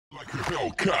Like a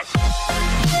Hellcat.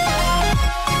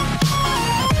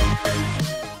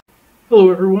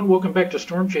 Hello everyone, welcome back to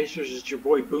Storm Chasers. It's your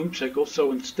boy Boomsicle.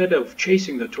 So instead of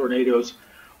chasing the tornadoes,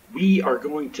 we are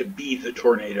going to be the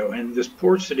tornado. And this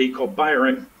poor city called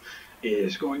Byron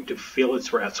is going to feel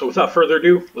its wrath. So without further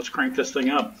ado, let's crank this thing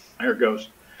up. There it goes.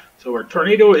 So our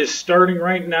tornado is starting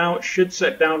right now. It should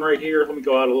set down right here. Let me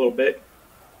go out a little bit.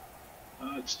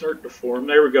 It's starting to form.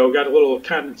 There we go. Got a little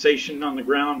condensation on the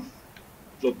ground.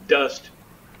 A little dust.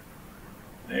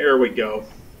 There we go.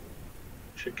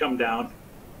 Should come down.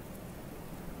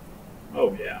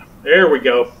 Oh yeah, there we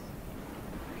go.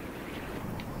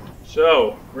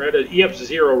 So we're at an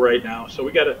EF0 right now. So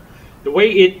we gotta, the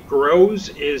way it grows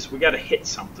is we gotta hit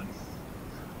something.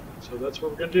 So that's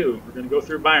what we're gonna do. We're gonna go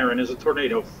through Byron as a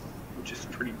tornado, which is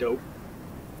pretty dope.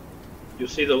 You'll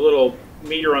see the little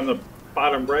meter on the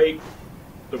bottom right.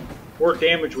 The more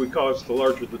damage we cause, the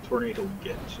larger the tornado we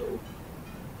get. So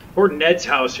poor Ned's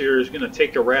house here is gonna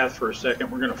take a wrath for a second.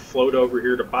 We're gonna float over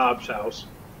here to Bob's house.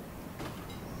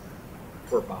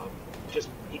 Poor Bob.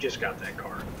 He just got that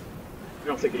car. I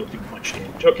don't think it'll do much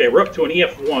damage. Okay, we're up to an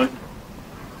EF1.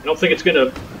 I don't think it's going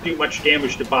to do much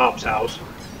damage to Bob's house.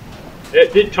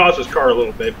 It did toss his car a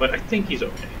little bit, but I think he's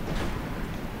okay.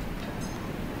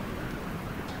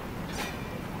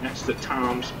 Next to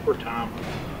Tom's. Poor Tom.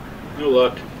 No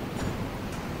luck.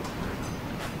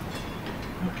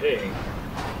 Okay.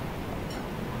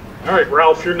 Alright,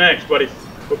 Ralph, you're next, buddy.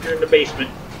 Hope you're in the basement.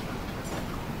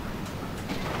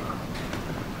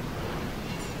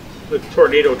 The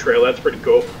tornado trail, that's pretty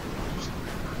cool.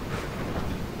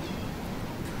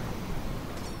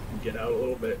 Get out a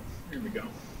little bit. Here we go.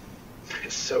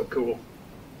 It's so cool.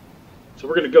 So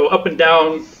we're going to go up and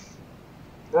down.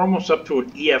 We're almost up to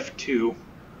an EF2.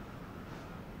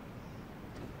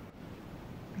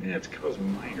 Yeah, it's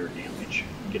causing minor damage.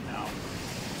 Get out.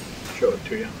 Show it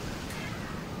to you.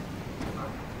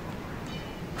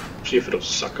 See if it'll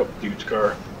suck up dude's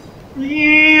car.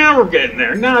 Yeah, we're getting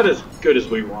there. Not as good as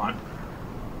we want.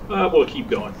 We'll keep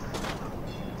going.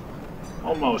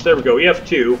 Almost. There we go.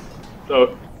 EF2. So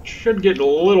it should get a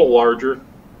little larger.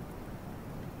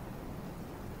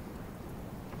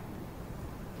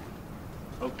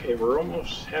 Okay, we're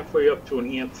almost halfway up to an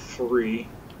EF3.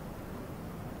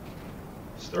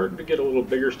 Starting to get a little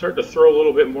bigger. Starting to throw a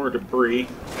little bit more debris.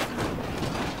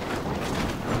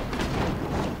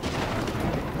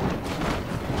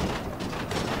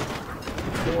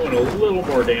 Doing a little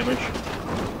more damage.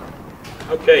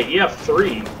 Okay,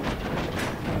 EF3.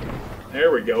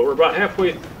 There we go. We're about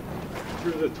halfway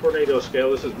through the tornado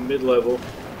scale. This is mid-level.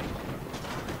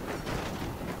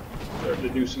 Starting to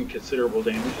do some considerable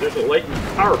damage. There's a lightning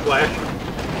power flash.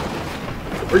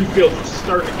 The debris field's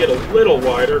starting to get a little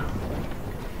wider.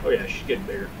 Oh yeah, she's getting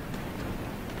bigger.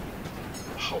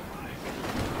 Oh my.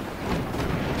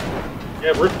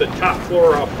 Yeah, ripped the top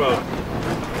floor off,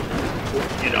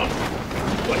 you know,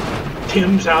 like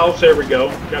Tim's house. There we go.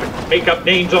 Gotta make up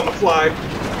names on the fly.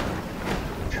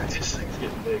 God, this thing's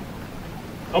getting big.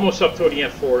 Almost up to an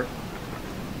EF4.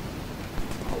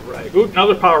 Alright. Ooh,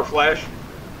 another power flash.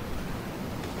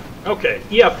 Okay,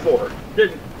 EF4.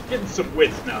 Getting some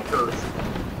width now,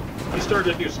 Earth. He's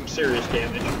starting to do some serious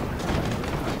damage.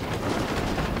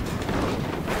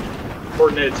 Poor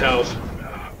Ned's house.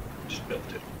 Just built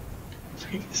it.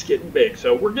 It's getting big.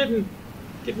 So we're getting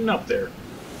up there.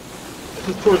 This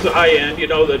is towards the high end. You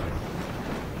know, the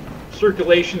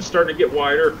circulation's starting to get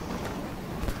wider.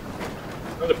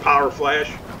 Another power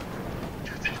flash.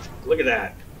 Look at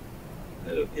that.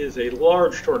 That is a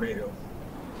large tornado.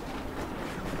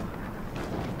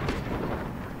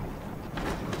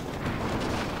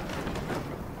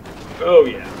 Oh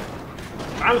yeah.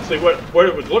 Honestly, what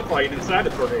it would look like inside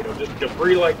a tornado, just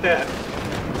debris like that.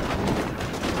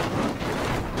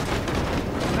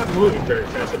 Not moving very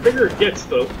fast. The bigger it gets,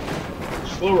 the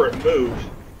slower it moves.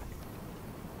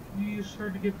 You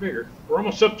start to get bigger. We're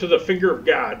almost up to the finger of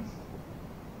God.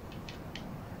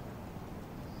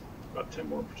 About 10%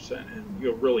 more, and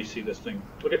you'll really see this thing.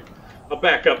 Look at, I'll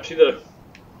back up. See the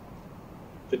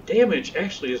damage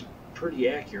actually is pretty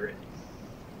accurate.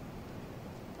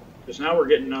 Because now we're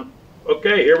getting up.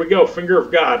 Okay, here we go. Finger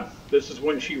of God. This is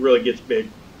when she really gets big.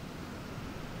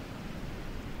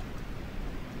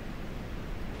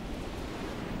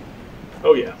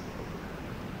 Oh yeah.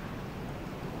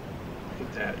 Look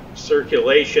at that.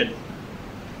 Circulation.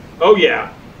 Oh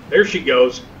yeah. There she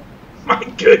goes. My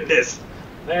goodness.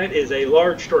 That is a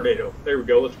large tornado. There we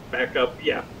go. Let's back up.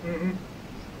 Yeah.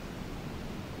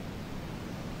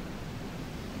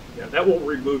 Yeah, that will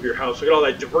remove your house. Look at all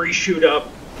that debris shoot up.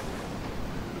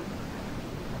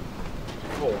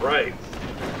 All right.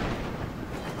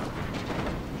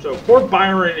 So Fort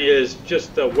Byron is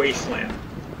just a wasteland.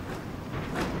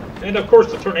 And of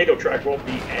course the tornado track won't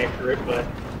be accurate, but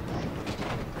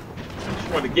I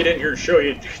just wanted to get in here and show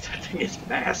you, dude, that thing is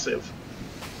massive.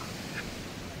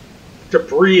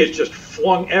 Debris is just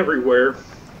flung everywhere.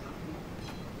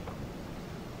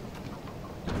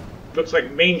 Looks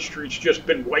like Main Street's just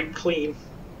been wiped clean.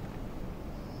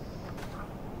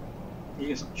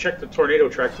 You can check the tornado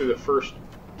track through the first.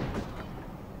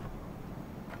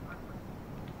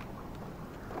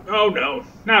 Oh no,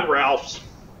 not Ralph's.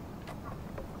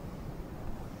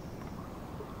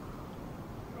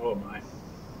 Oh my.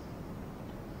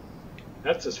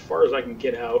 That's as far as I can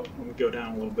get out. Let me go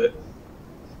down a little bit.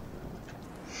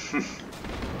 Look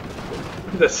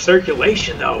at the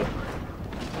circulation though.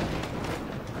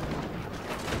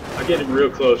 I'm getting real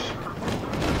close.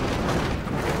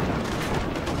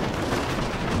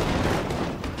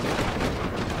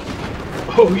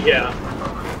 Oh yeah.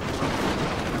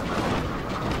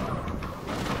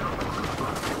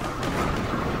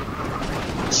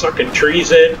 Sucking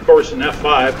trees in, of course, in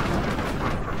F5.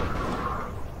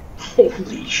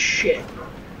 Holy shit.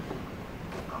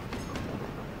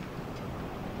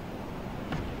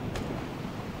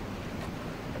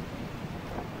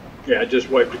 Yeah, I just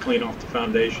wiped it clean off the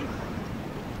foundation.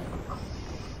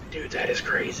 Dude, that is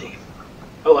crazy.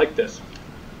 I like this.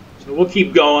 So we'll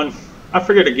keep going. I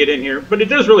figured to get in here, but it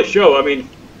does really show. I mean,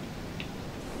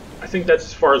 I think that's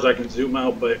as far as I can zoom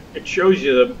out, but it shows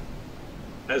you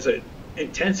as it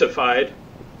intensified,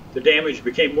 the damage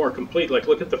became more complete. Like,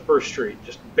 look at the first street,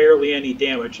 just barely any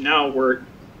damage. Now we're,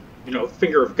 you know,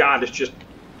 finger of God is just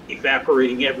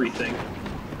evaporating everything.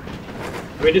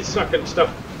 I mean, it's sucking stuff.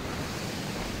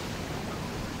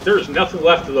 There's nothing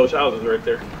left of those houses right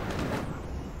there.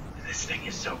 And this thing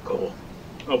is so cool.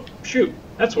 Oh, shoot.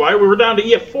 That's why we were down to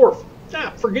EF4.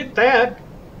 Ah, forget that.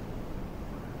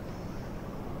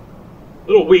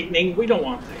 Little weakening. We don't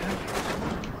want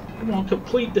that. We want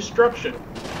complete destruction.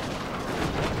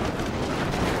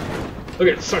 Look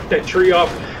at it, suck that tree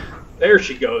off. There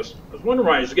she goes. I was wondering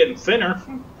why it's getting thinner.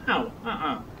 No,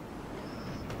 I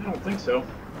don't think so.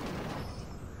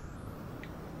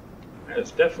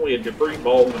 That's definitely a debris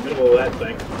ball in the middle of that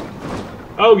thing.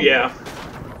 Oh yeah.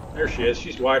 There she is.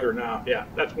 She's wider now. Yeah,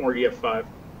 that's more EF5.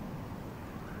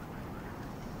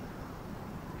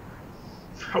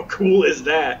 How cool is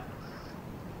that?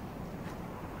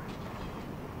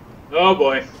 Oh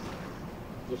boy.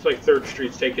 Looks like 3rd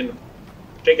Street's taking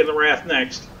the wrath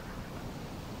next.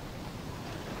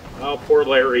 Oh, poor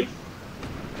Larry.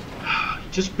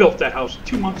 Just built that house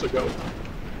 2 months ago.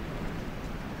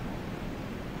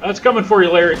 That's coming for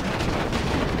you, Larry.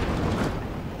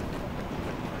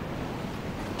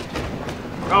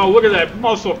 Oh, look at that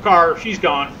muscle car. She's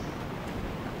gone.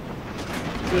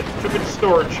 Took it to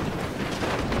storage.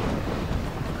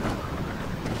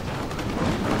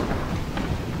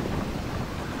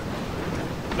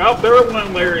 Nope, there it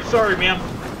went, Larry. Sorry, man.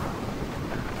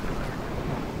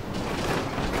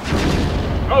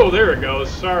 Oh, there it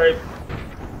goes. Sorry.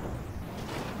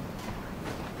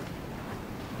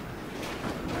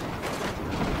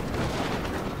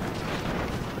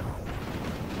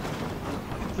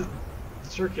 The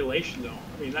circulation, though.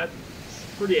 I mean, that's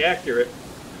pretty accurate.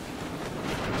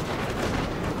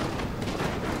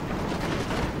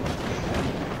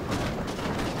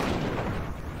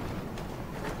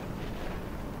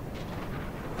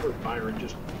 Byron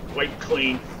just wiped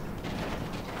clean.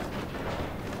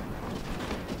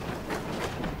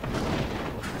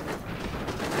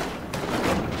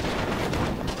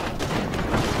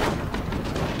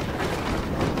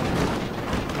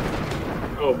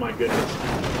 Oh my goodness.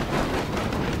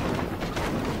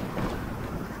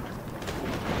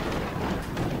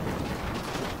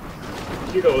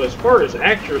 You know, as far as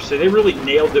accuracy, they really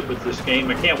nailed it with this game.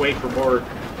 I can't wait for more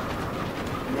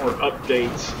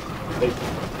updates. They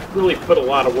really put a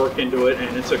lot of work into it,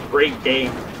 and it's a great game.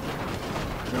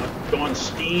 Go on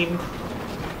Steam,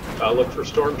 look for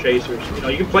Storm Chasers. You know,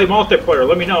 you can play multiplayer.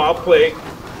 Let me know. I'll play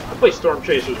Storm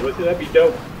Chasers with you. That'd be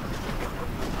dope.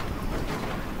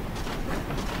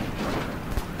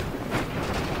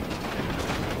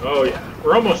 Oh yeah,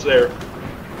 we're almost there.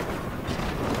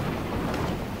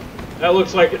 That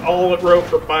looks like all it wrote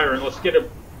for Byron. Let's get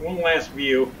one last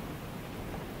view.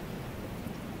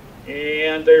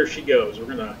 And there she goes.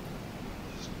 We're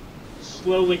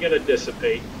slowly gonna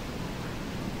dissipate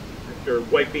after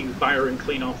wiping Byron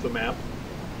clean off the map.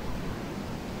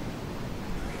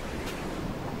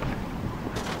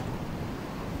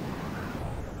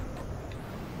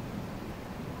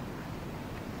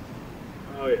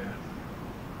 Oh yeah.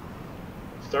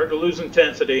 Starting to lose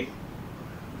intensity.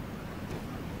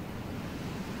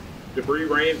 Debris Free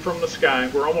rain from the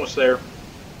sky. We're almost there.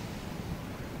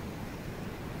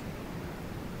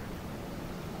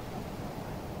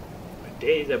 A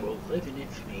day that will live in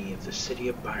infamy of the city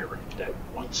of Byron that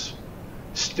once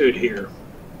stood here.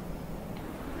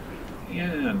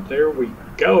 And there we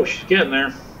go. She's getting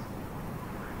there.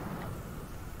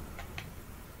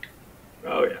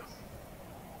 Oh, yeah.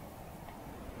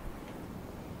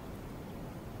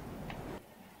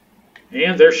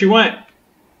 And there she went.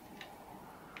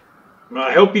 Well,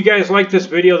 I hope you guys liked this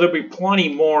video. There'll be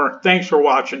plenty more. Thanks for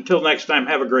watching. Until next time,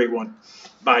 have a great one.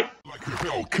 Bye. Like